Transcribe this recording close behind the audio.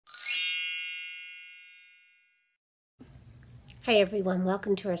Hi everyone,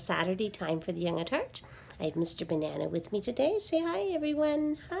 welcome to our Saturday Time for the Young at Heart. I have Mr. Banana with me today. Say hi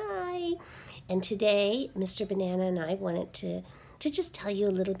everyone. Hi. And today, Mr. Banana and I wanted to just tell you a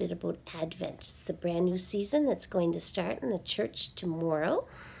little bit about Advent. It's the brand new season that's going to start in the church tomorrow.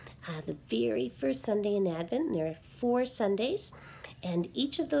 The very first Sunday in Advent, and there are 4 Sundays. And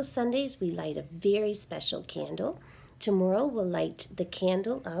each of those Sundays we light a very special candle. Tomorrow we'll light the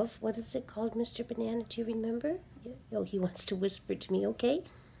candle of, what is it called, Mr. Banana? Do you remember? Oh, he wants to whisper to me, okay?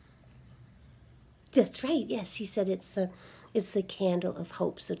 That's right, yes, he said it's the candle of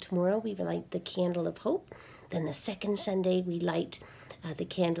hope. So tomorrow we light the candle of hope. Then the second Sunday we light the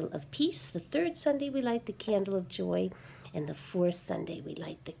candle of peace. The third Sunday we light the candle of joy. And the fourth Sunday we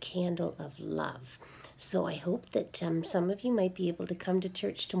light the candle of love. So I hope that some of you might be able to come to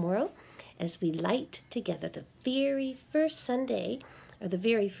church tomorrow as we light together the very first Sunday, or the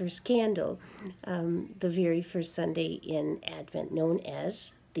very first candle, the very first Sunday in Advent, known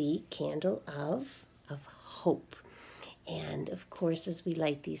as the candle of hope. And of course, as we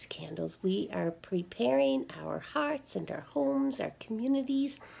light these candles, we are preparing our hearts and our homes, our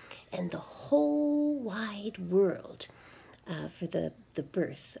communities, and the whole wide world for the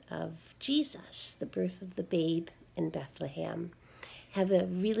birth of Jesus, the birth of the babe in Bethlehem. Have a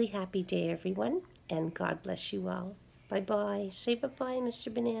really happy day, everyone, and God bless you all. Bye-bye. Say bye-bye,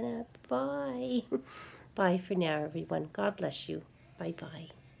 Mr. Banana. Bye. Bye for now, everyone. God bless you. Bye-bye.